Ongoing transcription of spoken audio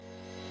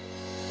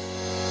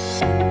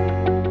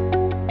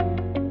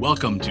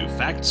Welcome to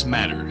Facts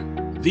Matter,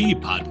 the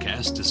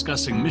podcast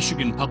discussing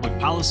Michigan public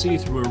policy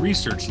through a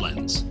research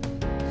lens.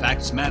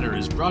 Facts Matter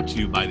is brought to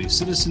you by the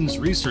Citizens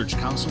Research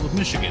Council of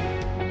Michigan,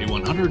 a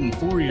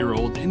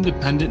 104-year-old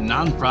independent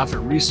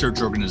nonprofit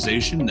research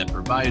organization that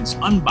provides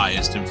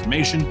unbiased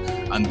information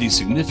on the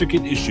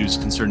significant issues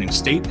concerning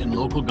state and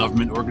local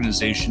government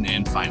organization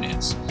and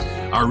finance.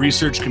 Our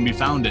research can be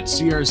found at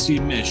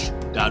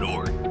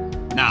crcmich.org.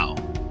 Now,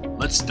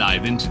 let's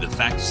dive into the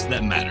facts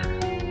that matter.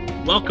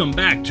 Welcome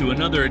back to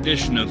another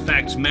edition of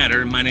Facts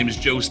Matter. My name is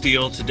Joe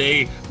Steele.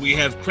 Today we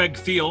have Craig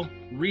Thiel,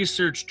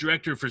 Research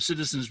Director for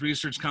Citizens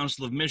Research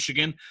Council of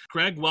Michigan.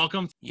 Craig,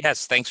 welcome.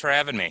 Yes, thanks for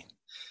having me.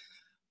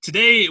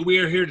 Today we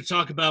are here to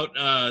talk about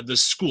the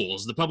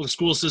schools, the public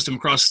school system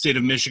across the state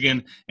of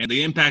Michigan, and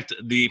the impact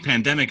the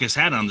pandemic has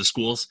had on the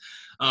schools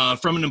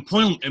from an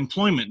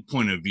employment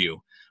point of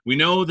view. We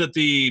know that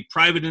the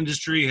private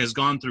industry has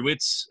gone through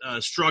its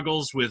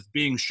struggles with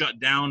being shut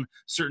down,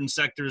 certain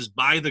sectors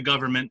by the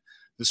government.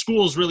 The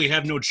schools really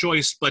have no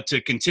choice but to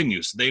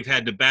continue. So they've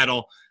had to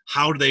battle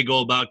how do they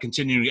go about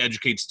continuing to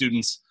educate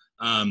students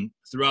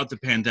throughout the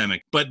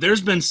pandemic. But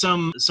there's been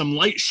some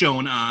light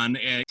shown on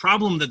a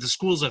problem that the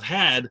schools have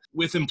had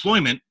with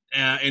employment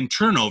and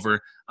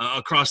turnover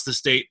across the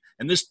state.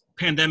 And this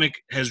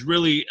pandemic has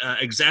really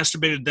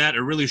exacerbated that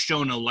or really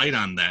shown a light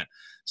on that.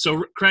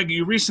 So, Craig,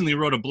 you recently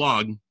wrote a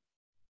blog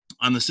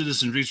on the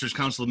Citizens Research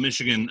Council of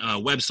Michigan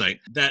website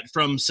that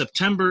from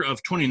September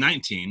of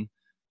 2019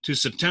 to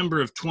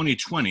September of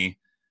 2020,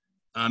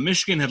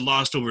 Michigan had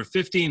lost over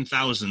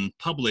 15,000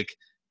 public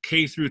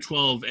K through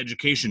 12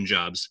 education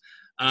jobs,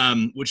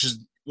 which is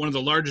one of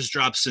the largest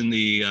drops in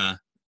the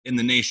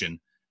nation.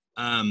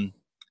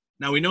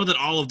 Now we know that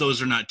all of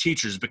those are not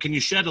teachers, but can you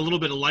shed a little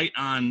bit of light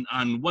on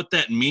what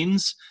that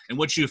means and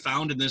what you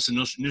found in this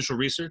initial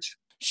research?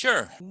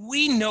 Sure.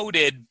 We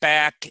noted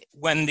back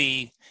when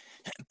the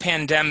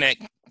pandemic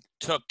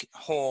took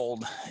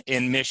hold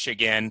in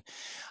Michigan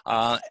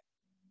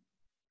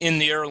in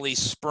the early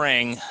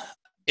spring,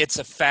 its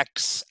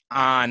effects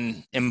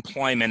on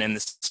employment in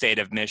the state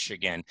of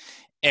Michigan.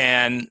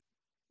 And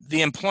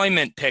the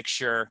employment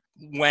picture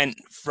went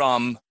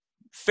from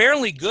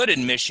fairly good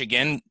in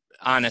Michigan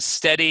on a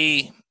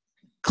steady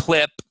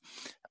clip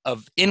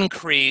of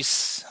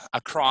increase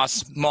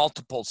across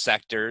multiple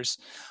sectors,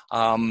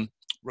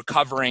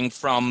 recovering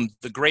from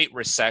the Great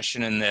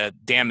Recession and the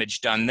damage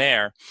done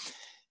there.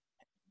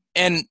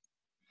 And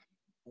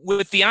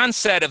with the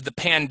onset of the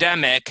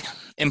pandemic,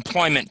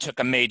 employment took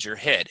a major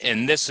hit,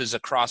 and this is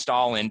across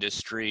all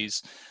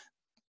industries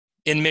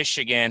in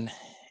Michigan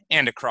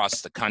and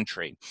across the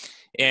country.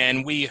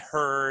 And we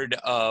heard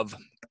of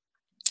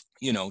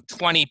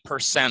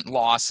 20%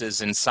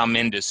 losses in some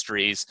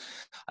industries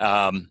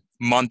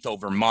month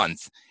over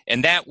month.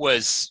 And that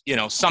was,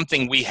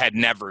 something we had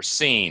never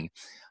seen.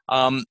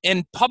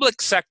 And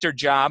public sector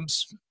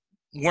jobs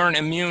weren't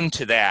immune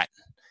to that.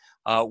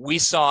 We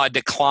saw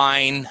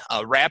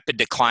a rapid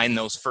decline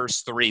those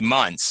first 3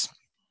 months.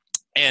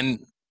 And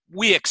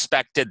we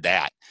expected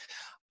that.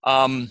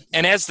 And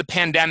as the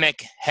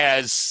pandemic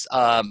has,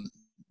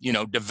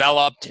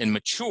 developed and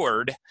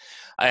matured,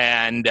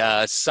 and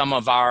some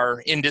of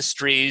our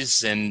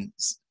industries and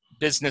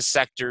business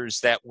sectors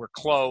that were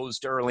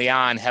closed early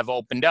on have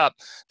opened up,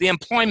 the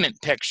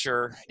employment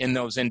picture in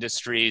those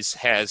industries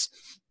has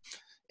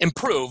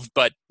improved,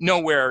 but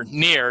nowhere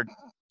near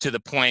to the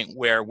point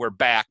where we're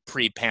back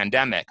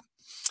pre-pandemic.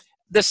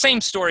 The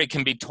same story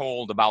can be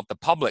told about the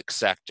public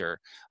sector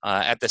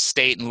at the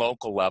state and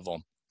local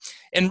level.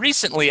 And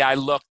recently I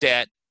looked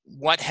at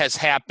what has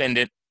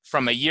happened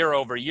from a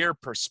year-over-year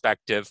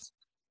perspective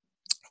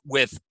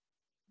with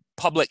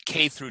public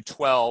K through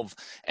 12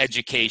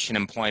 education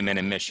employment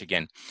in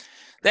Michigan.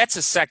 That's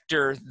a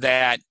sector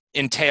that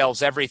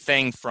entails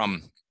everything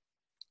from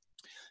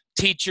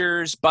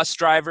teachers, bus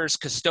drivers,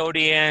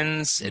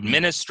 custodians,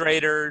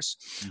 administrators,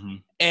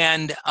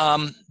 and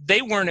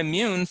they weren't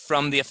immune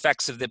from the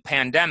effects of the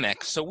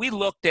pandemic. So we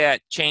looked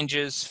at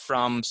changes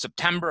from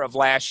September of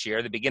last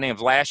year, the beginning of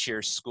last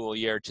year's school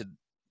year, to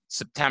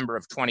September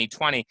of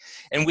 2020,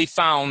 and we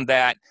found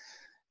that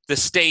the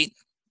state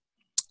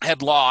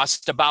had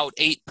lost about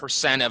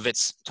 8% of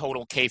its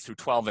total K through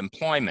 12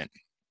 employment.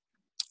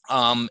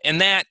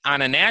 And that,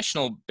 on a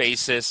national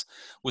basis,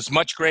 was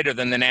much greater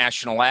than the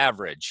national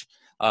average.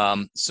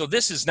 So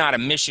this is not a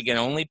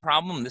Michigan-only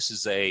problem. This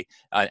is a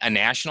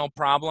national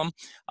problem.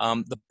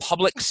 The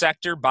public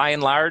sector, by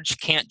and large,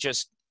 can't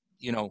just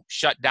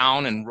shut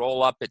down and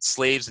roll up its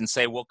sleeves and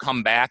say, we'll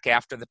come back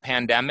after the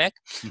pandemic.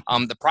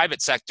 The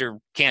private sector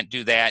can't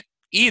do that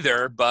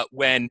either, but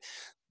when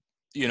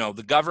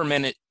the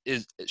government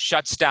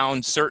shuts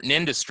down certain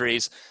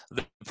industries,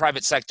 the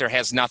private sector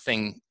has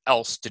nothing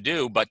else to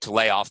do but to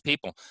lay off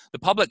people. The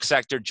public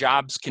sector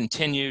jobs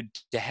continued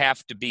to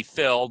have to be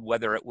filled,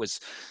 whether it was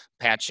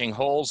patching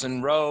holes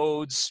in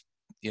roads,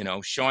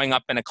 showing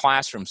up in a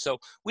classroom. So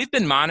we've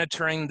been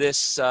monitoring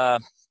this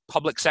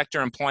public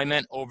sector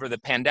employment over the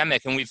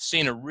pandemic, and we've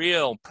seen a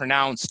real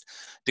pronounced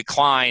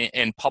decline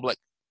in public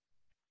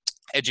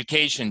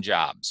education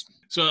jobs.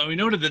 So we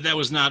noted that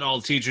was not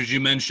all teachers.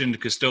 You mentioned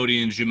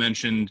custodians, you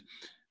mentioned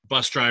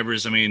bus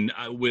drivers. I mean,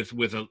 with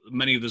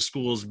many of the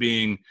schools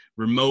being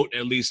remote,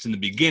 at least in the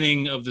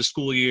beginning of the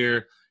school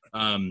year,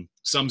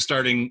 some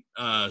starting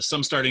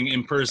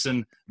in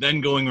person,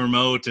 then going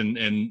remote,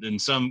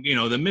 and some,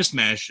 the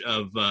mismatch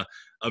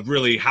of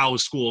really how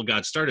school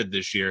got started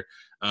this year.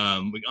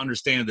 We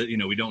understand that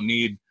we don't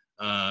need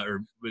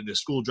or the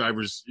school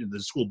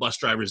bus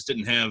drivers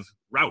didn't have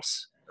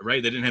routes,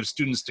 right? They didn't have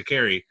students to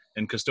carry,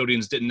 and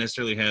custodians didn't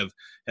necessarily have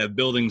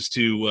buildings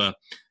to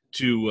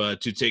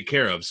take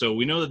care of. So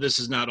we know that this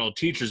is not all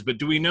teachers, but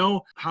do we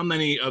know how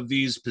many of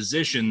these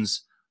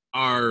positions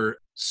are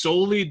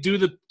solely due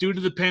to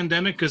the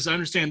pandemic? Because I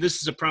understand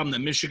this is a problem that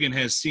Michigan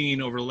has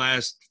seen over the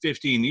last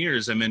 15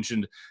 years. I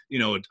mentioned,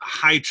 a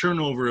high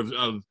turnover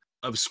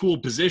of school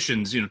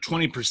positions,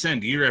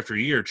 20% year after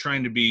year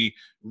trying to be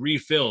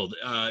refilled.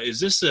 Is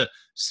this a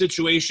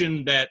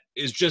situation that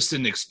is just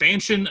an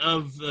expansion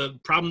of the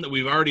problem that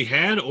we've already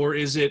had, or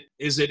is it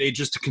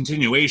just a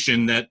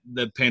continuation that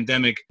the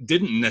pandemic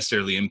didn't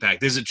necessarily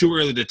impact? Is it too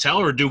early to tell,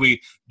 or do we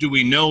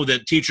know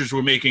that teachers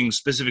were making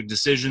specific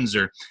decisions,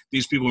 or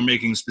these people were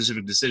making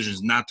specific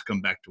decisions not to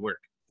come back to work?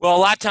 Well, a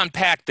lot to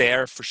unpack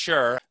there for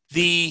sure.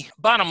 The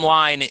bottom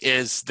line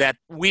is that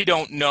we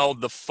don't know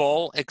the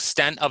full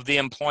extent of the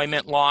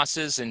employment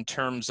losses in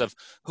terms of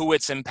who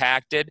it's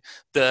impacted.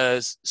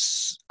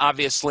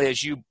 Obviously,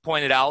 as you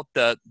pointed out,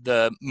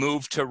 the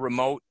move to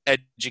remote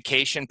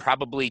education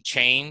probably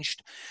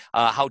changed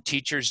how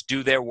teachers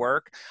do their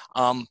work,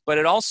 but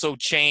it also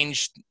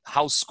changed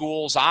how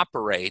schools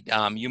operate.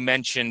 You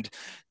mentioned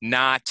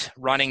not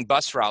running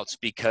bus routes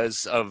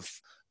because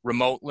of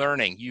remote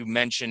learning. You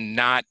mentioned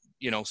not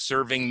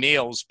serving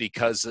meals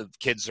because of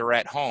kids are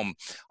at home.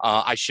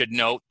 I should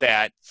note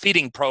that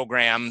feeding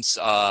programs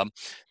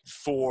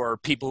for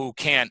people who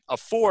can't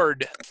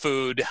afford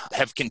food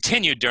have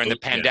continued during the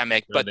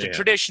pandemic, but the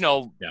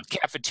traditional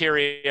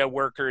cafeteria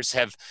workers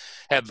have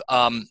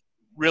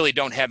really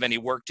don't have any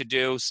work to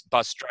do,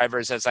 bus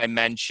drivers, as I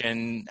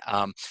mentioned,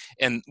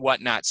 and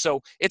whatnot.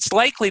 So it's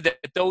likely that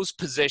those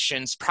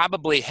positions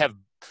probably have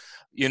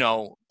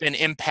been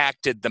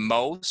impacted the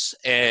most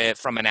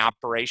from an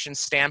operations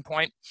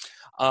standpoint.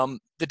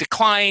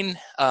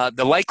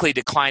 The likely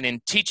decline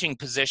in teaching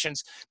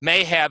positions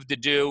may have to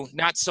do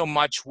not so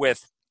much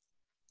with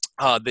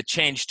the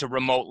change to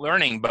remote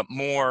learning, but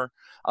more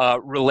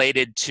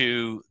related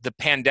to the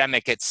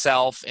pandemic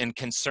itself and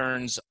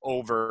concerns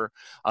over,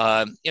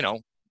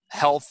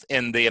 health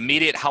in the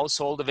immediate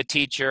household of a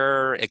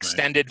teacher,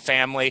 extended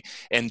family,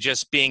 and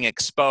just being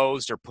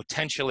exposed or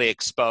potentially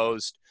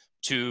exposed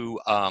to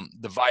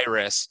the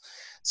virus.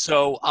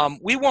 So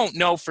we won't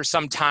know for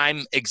some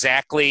time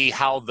exactly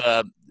how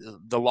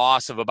the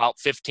loss of about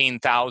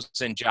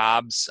 15,000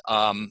 jobs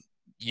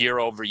year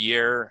over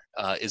year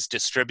is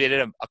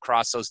distributed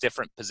across those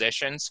different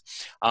positions.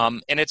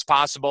 And it's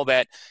possible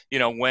that,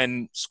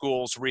 when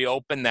schools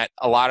reopen, that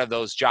a lot of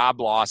those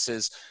job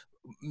losses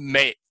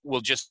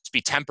will just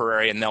be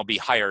temporary and they'll be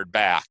hired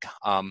back.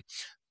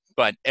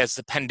 But as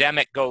the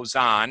pandemic goes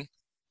on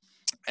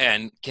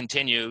and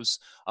continues,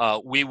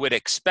 we would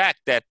expect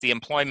that the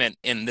employment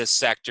in this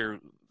sector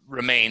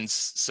remains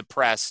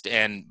suppressed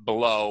and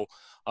below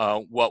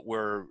what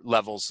were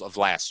levels of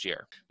last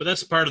year. But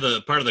that's part of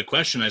the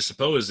question, I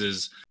suppose,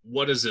 is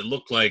what does it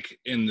look like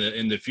in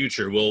the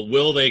future?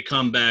 Will they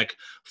come back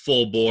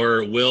full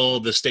bore?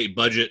 Will the state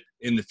budget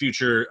in the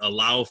future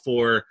allow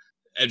for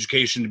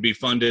education to be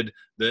funded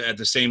at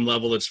the same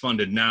level it's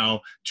funded now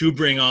to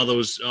bring all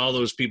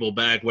those people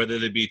back, whether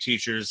they be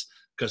teachers,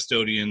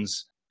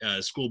 custodians,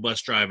 school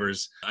bus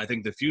drivers? I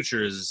think the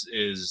future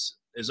is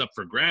up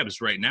for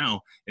grabs right now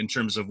in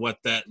terms of what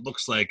that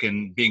looks like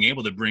and being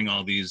able to bring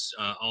all these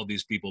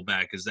people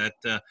back. Is that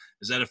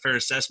a fair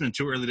assessment?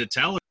 Too early to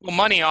tell? Well,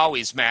 money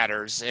always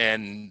matters,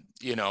 and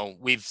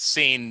we've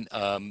seen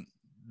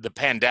the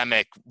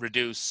pandemic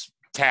reduce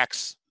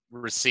tax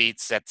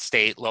receipts at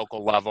state,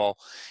 local level,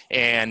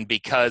 and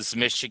because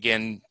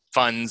Michigan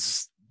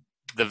funds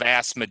the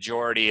vast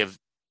majority of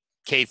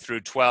K through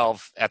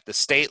 12 at the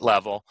state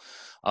level,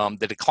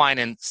 the decline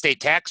in state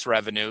tax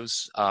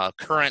revenues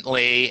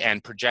currently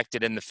and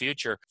projected in the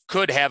future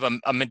could have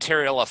a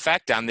material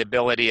effect on the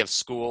ability of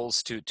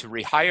schools to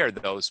rehire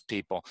those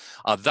people.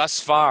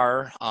 Thus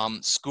far,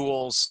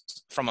 schools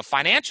from a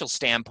financial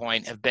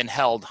standpoint have been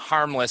held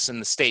harmless in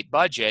the state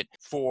budget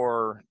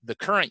for the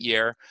current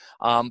year,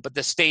 but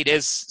the state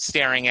is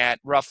staring at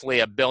roughly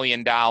 $1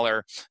 billion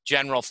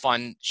general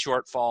fund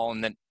shortfall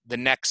in the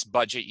next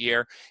budget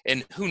year.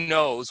 And who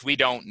knows, we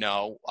don't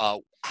know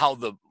how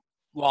the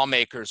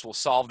lawmakers will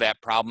solve that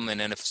problem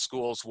and if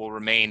schools will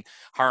remain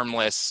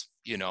harmless,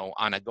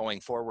 on a going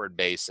forward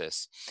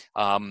basis.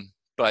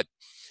 But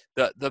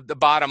the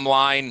bottom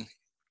line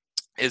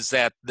is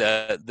that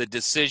the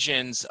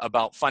decisions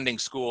about funding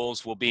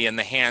schools will be in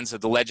the hands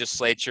of the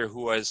legislature,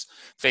 who is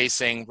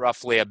facing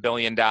roughly $1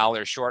 billion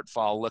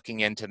shortfall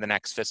looking into the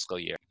next fiscal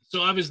year.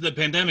 So obviously the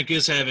pandemic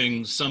is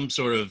having some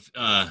sort of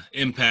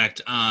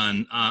impact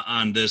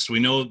on this.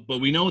 We know, but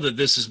we know that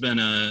this has been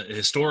a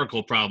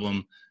historical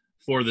problem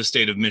for the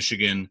state of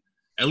Michigan,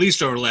 at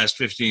least over the last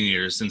 15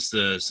 years since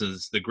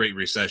the Great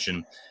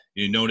Recession.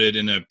 You noted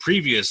in a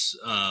previous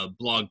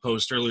blog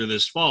post earlier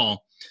this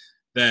fall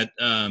that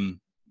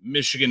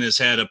Michigan has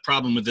had a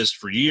problem with this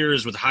for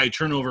years, with high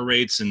turnover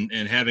rates and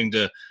having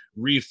to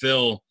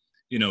refill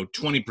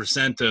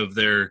 20% of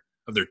their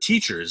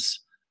teachers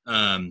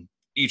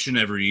each and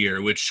every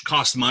year, which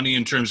costs money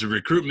in terms of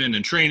recruitment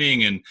and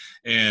training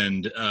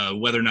and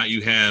whether or not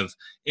you have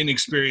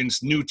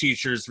inexperienced new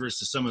teachers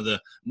versus some of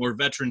the more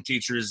veteran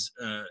teachers,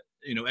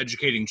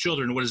 educating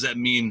children. What does that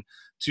mean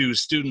to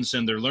students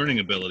and their learning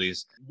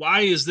abilities? Why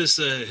is this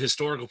a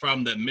historical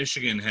problem that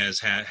Michigan has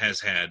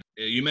had?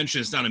 You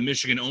mentioned it's not a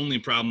Michigan only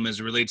problem as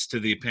it relates to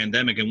the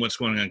pandemic and what's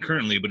going on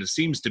currently, but it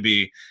seems to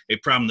be a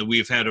problem that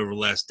we've had over the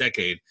last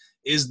decade.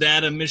 Is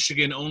that a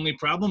Michigan only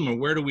problem, or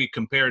where do we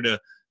compare to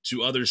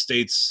other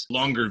states'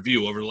 longer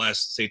view over the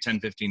last, say,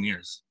 10, 15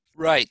 years?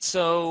 Right.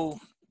 So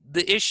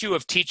the issue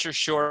of teacher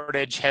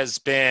shortage has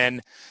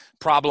been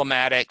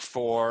problematic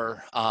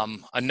for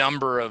a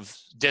number of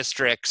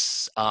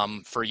districts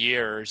for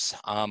years,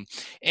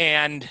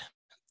 and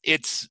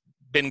it's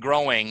been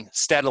growing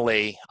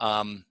steadily,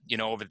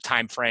 over the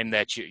time frame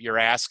that you're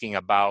asking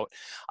about.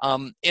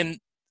 And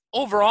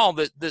overall,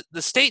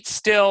 the state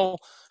still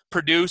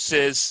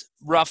produces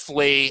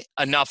roughly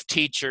enough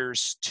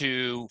teachers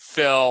to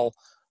fill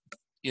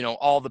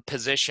all the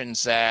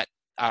positions that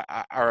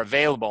are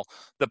available.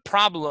 The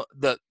problem,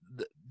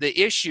 the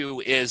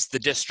issue is the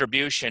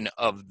distribution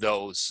of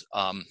those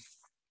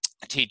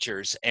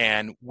teachers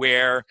and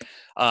where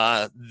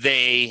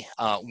they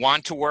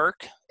want to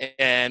work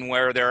and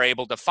where they're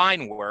able to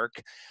find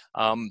work.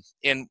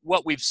 And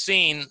what we've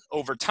seen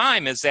over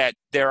time is that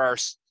there are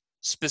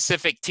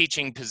specific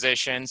teaching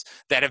positions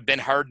that have been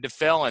hard to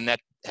fill and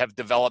that have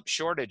developed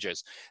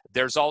shortages.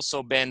 There's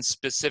also been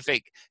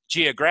specific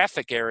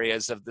geographic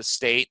areas of the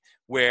state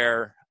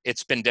where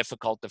it's been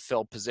difficult to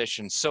fill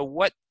positions. So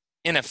what,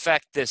 in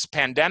effect, this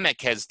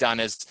pandemic has done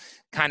is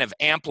kind of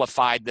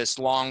amplified this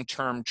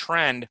long-term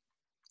trend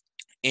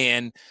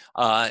in,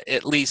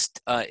 at least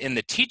in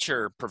the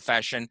teacher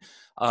profession,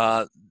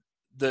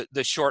 the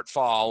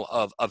shortfall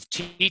of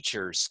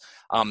teachers,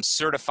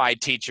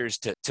 certified teachers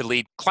to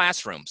lead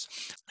classrooms.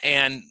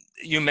 And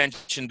you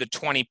mentioned the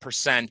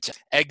 20%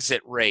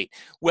 exit rate.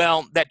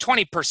 Well, that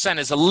 20%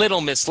 is a little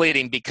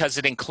misleading because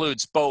it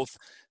includes both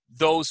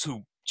those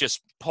who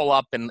just pull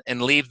up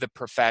and leave the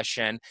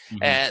profession.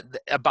 Mm-hmm.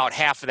 About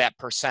half of that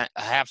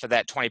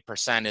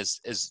 20%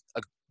 is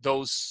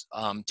those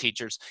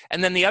teachers.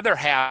 And then the other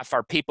half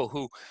are people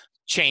who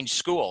change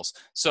schools.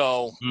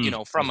 So,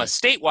 from a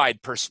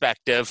statewide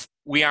perspective,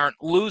 we aren't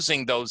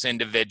losing those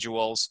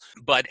individuals,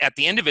 but at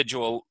the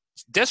individual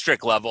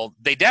district level,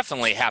 they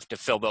definitely have to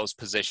fill those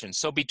positions.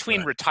 So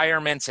between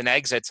retirements and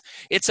exits,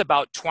 it's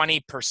about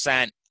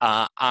 20%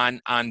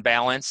 on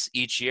balance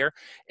each year.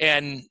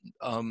 And,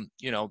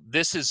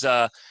 this is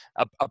a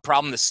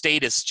problem the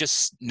state is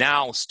just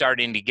now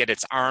starting to get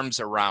its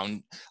arms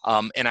around.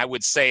 And I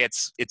would say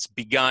it's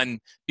begun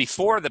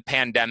before the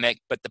pandemic,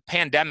 but the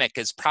pandemic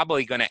is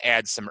probably going to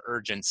add some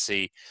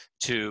urgency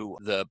to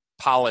the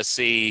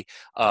policy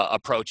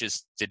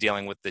approaches to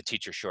dealing with the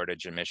teacher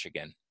shortage in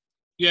Michigan.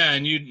 Yeah,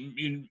 and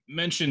you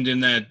mentioned in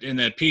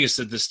that piece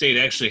that the state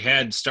actually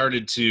had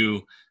started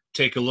to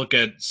take a look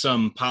at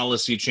some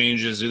policy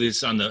changes, at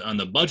least on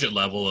the budget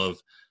level, of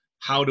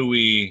how do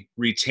we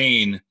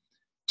retain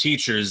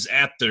teachers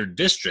at their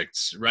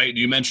districts, right?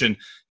 You mentioned,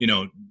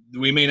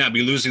 we may not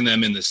be losing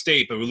them in the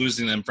state, but we're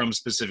losing them from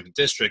specific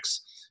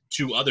districts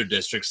to other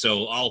districts.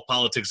 So all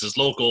politics is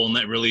local, and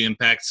that really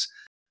impacts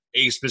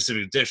a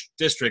specific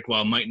district,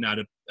 while it might not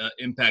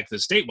impact the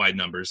statewide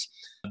numbers.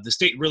 The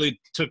state really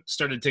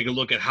started to take a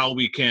look at how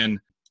we can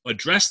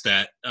address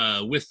that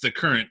with the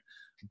current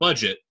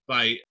budget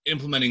by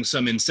implementing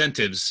some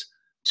incentives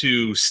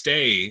to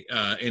stay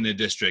in a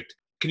district.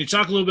 Can you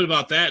talk a little bit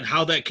about that and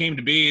how that came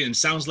to be? And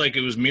sounds like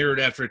it was mirrored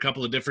after a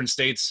couple of different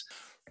states.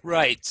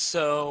 Right.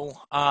 So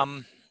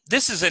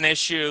this is an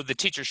issue. The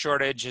teacher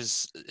shortage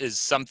is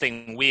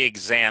something we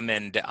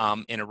examined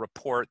in a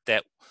report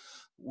that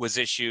was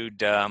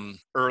issued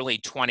early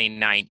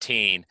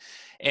 2019.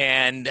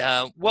 And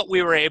what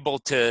we were able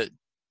to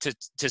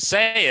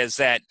say is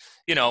that,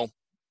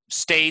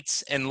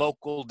 states and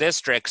local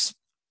districts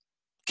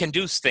can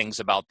do things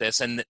about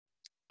this. And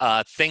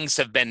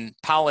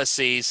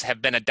policies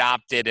have been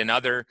adopted in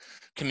other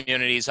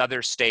communities,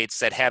 other states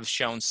that have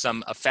shown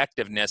some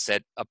effectiveness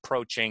at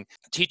approaching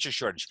teacher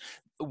shortage.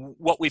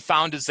 What we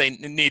found is they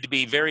need to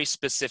be very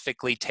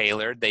specifically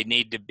tailored. They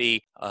need to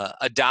be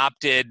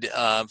adopted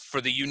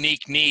for the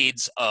unique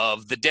needs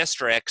of the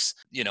districts,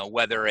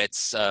 whether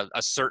it's a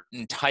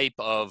certain type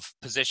of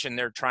position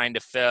they're trying to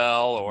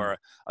fill or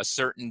a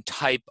certain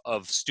type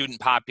of student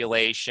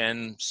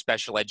population,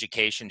 special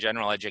education,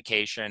 general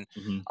education,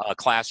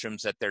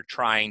 classrooms that they're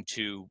trying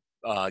to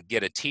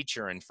get a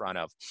teacher in front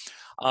of.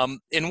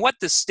 And what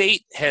the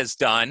state has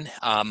done,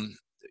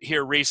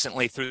 here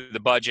recently through the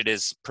budget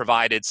has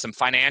provided some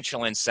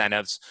financial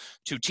incentives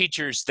to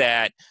teachers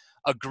that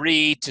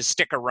agree to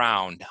stick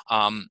around.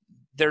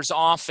 There's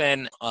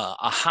often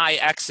a high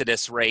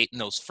exodus rate in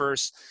those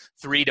first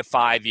 3 to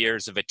 5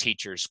 years of a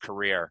teacher's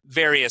career.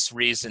 Various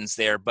reasons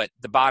there, but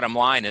the bottom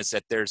line is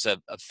that there's a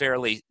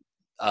fairly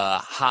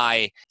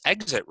high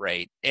exit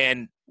rate.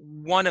 And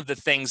one of the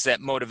things that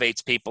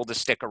motivates people to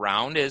stick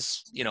around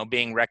is,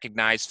 being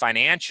recognized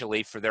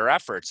financially for their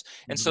efforts.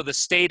 And so the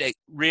state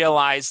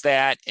realized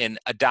that and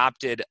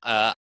adopted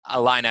a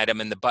line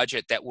item in the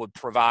budget that would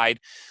provide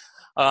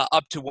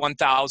up to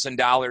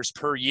 $1,000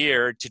 per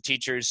year to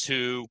teachers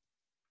who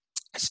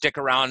stick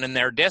around in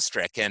their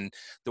district. And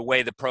the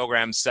way the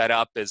program's set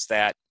up is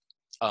that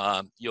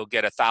you'll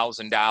get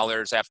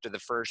 $1,000 after the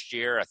first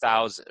year,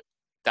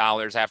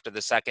 $1,000 after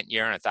the second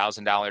year, and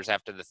 $1,000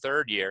 after the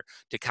third year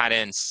to kind of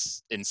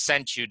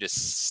incent you to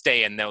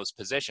stay in those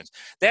positions.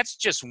 That's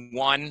just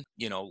one,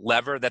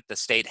 lever that the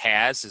state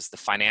has, is the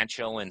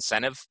financial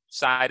incentive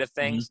side of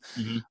things.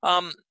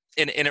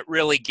 And it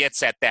really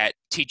gets at that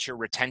teacher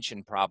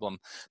retention problem.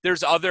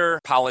 There's other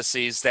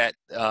policies that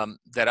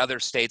other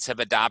states have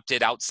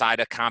adopted outside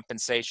of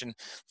compensation,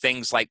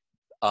 things like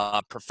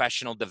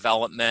professional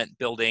development,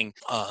 building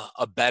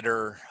a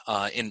better,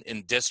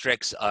 in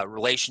districts,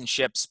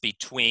 relationships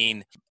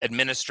between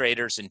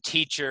administrators and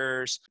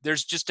teachers.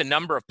 There's just a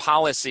number of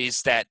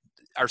policies that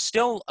are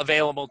still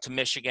available to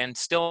Michigan,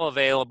 still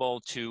available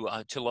to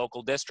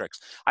local districts.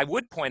 I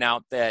would point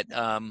out that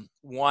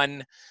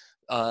one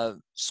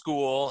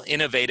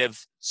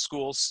innovative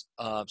schools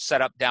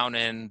set up down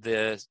in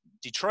the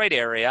Detroit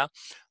area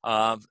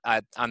on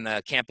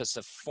the campus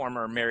of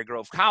former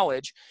Marygrove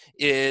College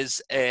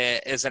is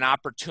an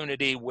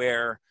opportunity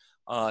where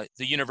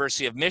the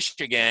University of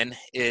Michigan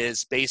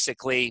is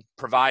basically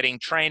providing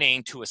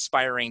training to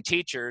aspiring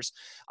teachers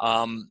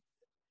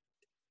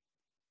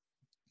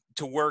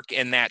to work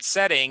in that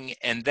setting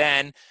and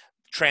then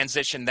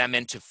transition them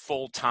into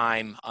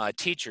full-time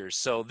teachers.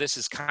 So this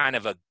is kind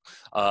of a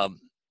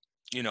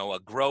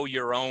grow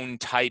your own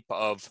type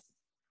of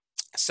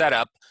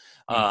setup.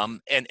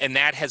 And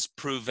that has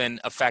proven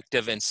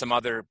effective in some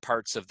other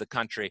parts of the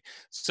country.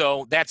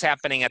 So that's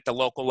happening at the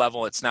local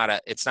level. It's not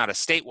a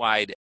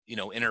statewide,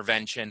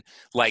 intervention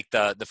like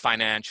the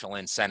financial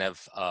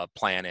incentive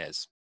plan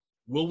is.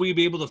 Will we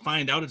be able to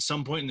find out at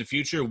some point in the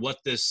future what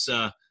this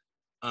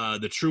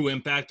the true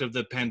impact of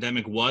the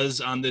pandemic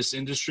was on this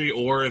industry,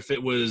 or if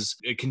it was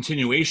a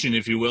continuation,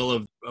 if you will,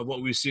 of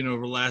what we've seen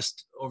over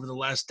the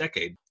last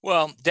decade?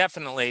 Well,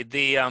 definitely.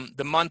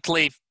 The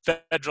monthly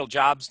federal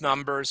jobs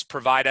numbers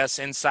provide us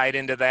insight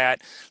into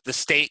that. The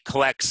state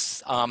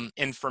collects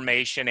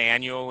information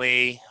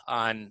annually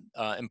on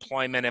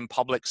employment in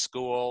public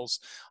schools,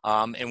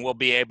 and we'll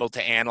be able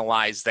to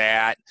analyze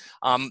that.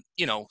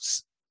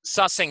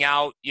 Sussing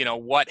out,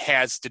 what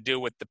has to do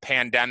with the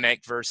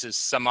pandemic versus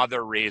some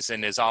other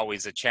reason is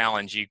always a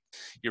challenge.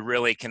 You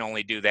really can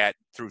only do that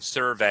through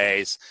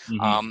surveys.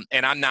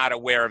 And I'm not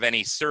aware of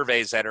any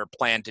surveys that are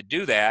planned to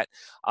do that.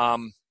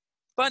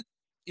 But,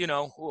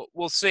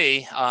 we'll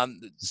see.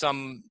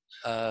 Some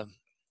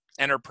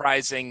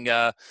enterprising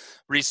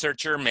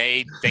researcher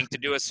may think to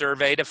do a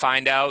survey to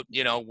find out,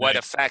 what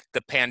effect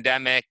the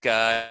pandemic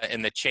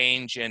and the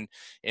change in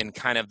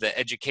kind of the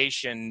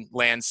education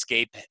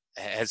landscape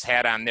has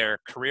had on their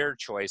career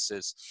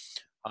choices.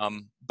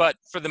 But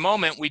for the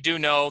moment, we do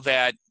know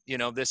that,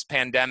 this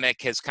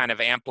pandemic has kind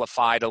of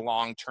amplified a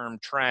long-term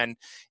trend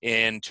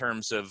in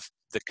terms of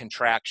the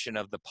contraction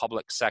of the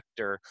public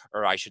sector,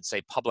 or I should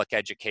say public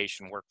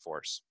education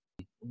workforce.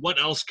 What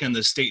else can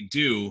the state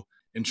do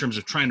in terms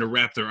of trying to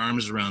wrap their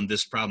arms around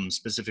this problem,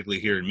 specifically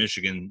here in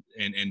Michigan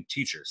and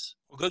teachers?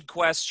 Well, good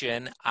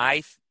question.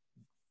 I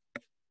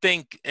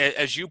think,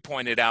 as you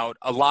pointed out,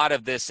 a lot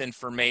of this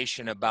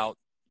information about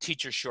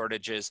teacher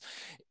shortages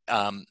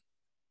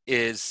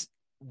is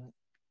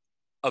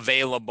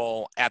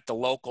available at the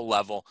local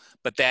level,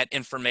 but that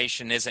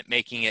information isn't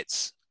making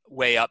its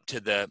way up to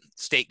the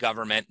state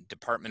government,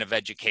 Department of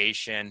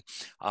Education,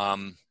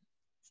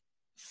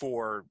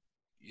 for,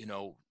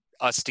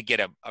 us to get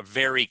a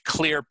very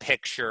clear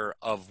picture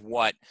of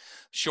what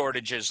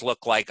shortages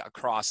look like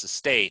across the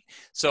state.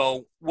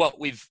 So what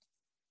we've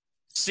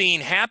seen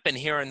happen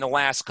here in the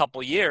last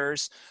couple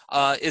years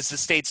is the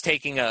state's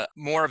taking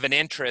more of an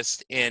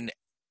interest in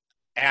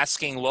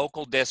asking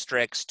local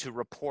districts to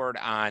report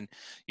on,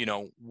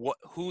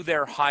 who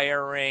they're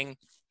hiring,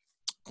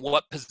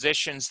 what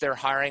positions they're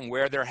hiring,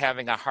 where they're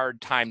having a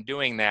hard time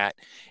doing that.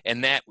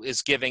 And that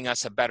is giving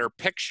us a better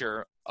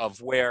picture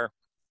of where,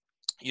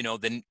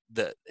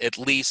 the at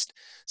least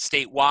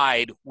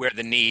statewide, where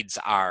the needs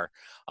are.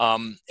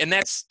 And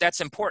that's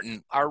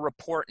important. Our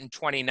report in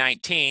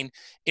 2019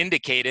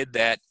 indicated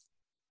that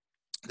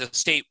the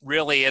state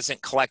really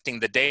isn't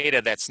collecting the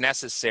data that's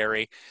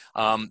necessary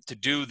to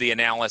do the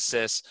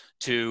analysis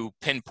to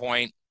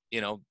pinpoint,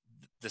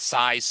 the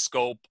size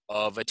scope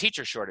of a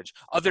teacher shortage.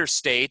 Other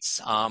states,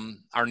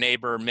 our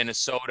neighbor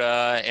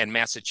Minnesota and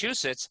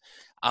Massachusetts,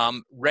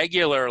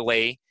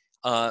 regularly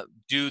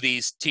do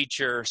these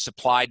teacher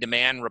supply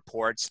demand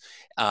reports,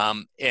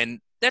 and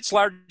that's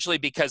largely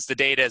because the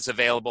data is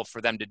available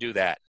for them to do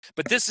that.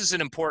 But this is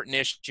an important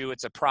issue.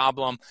 It's a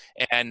problem,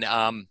 and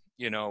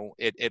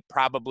it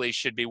probably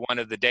should be one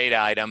of the data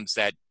items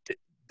that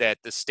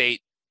the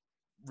state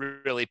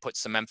really puts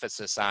some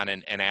emphasis on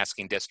and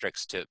asking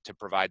districts to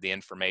provide the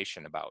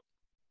information about.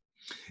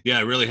 Yeah,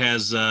 it really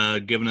has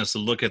given us a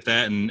look at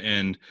that,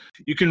 and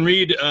you can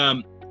read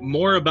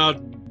more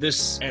about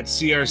this at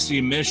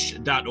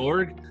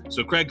crcmich.org.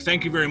 So Craig,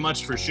 thank you very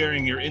much for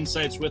sharing your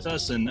insights with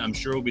us, and I'm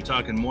sure we'll be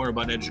talking more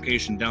about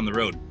education down the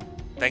road.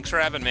 Thanks for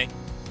having me.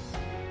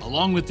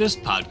 Along with this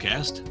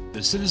podcast,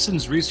 the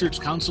Citizens Research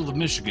Council of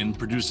Michigan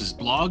produces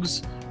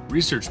blogs,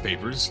 research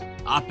papers,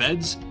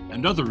 op-eds,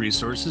 and other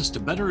resources to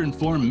better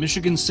inform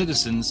Michigan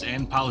citizens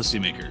and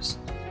policymakers.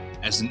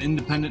 As an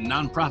independent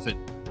nonprofit,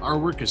 our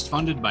work is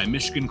funded by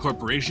Michigan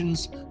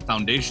corporations,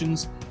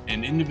 foundations,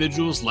 and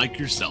individuals like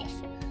yourself.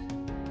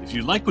 If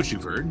you like what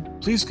you've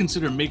heard, please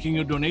consider making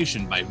a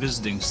donation by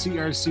visiting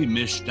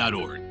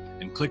crcmich.org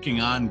and clicking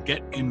on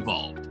Get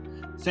Involved.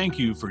 Thank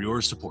you for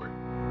your support.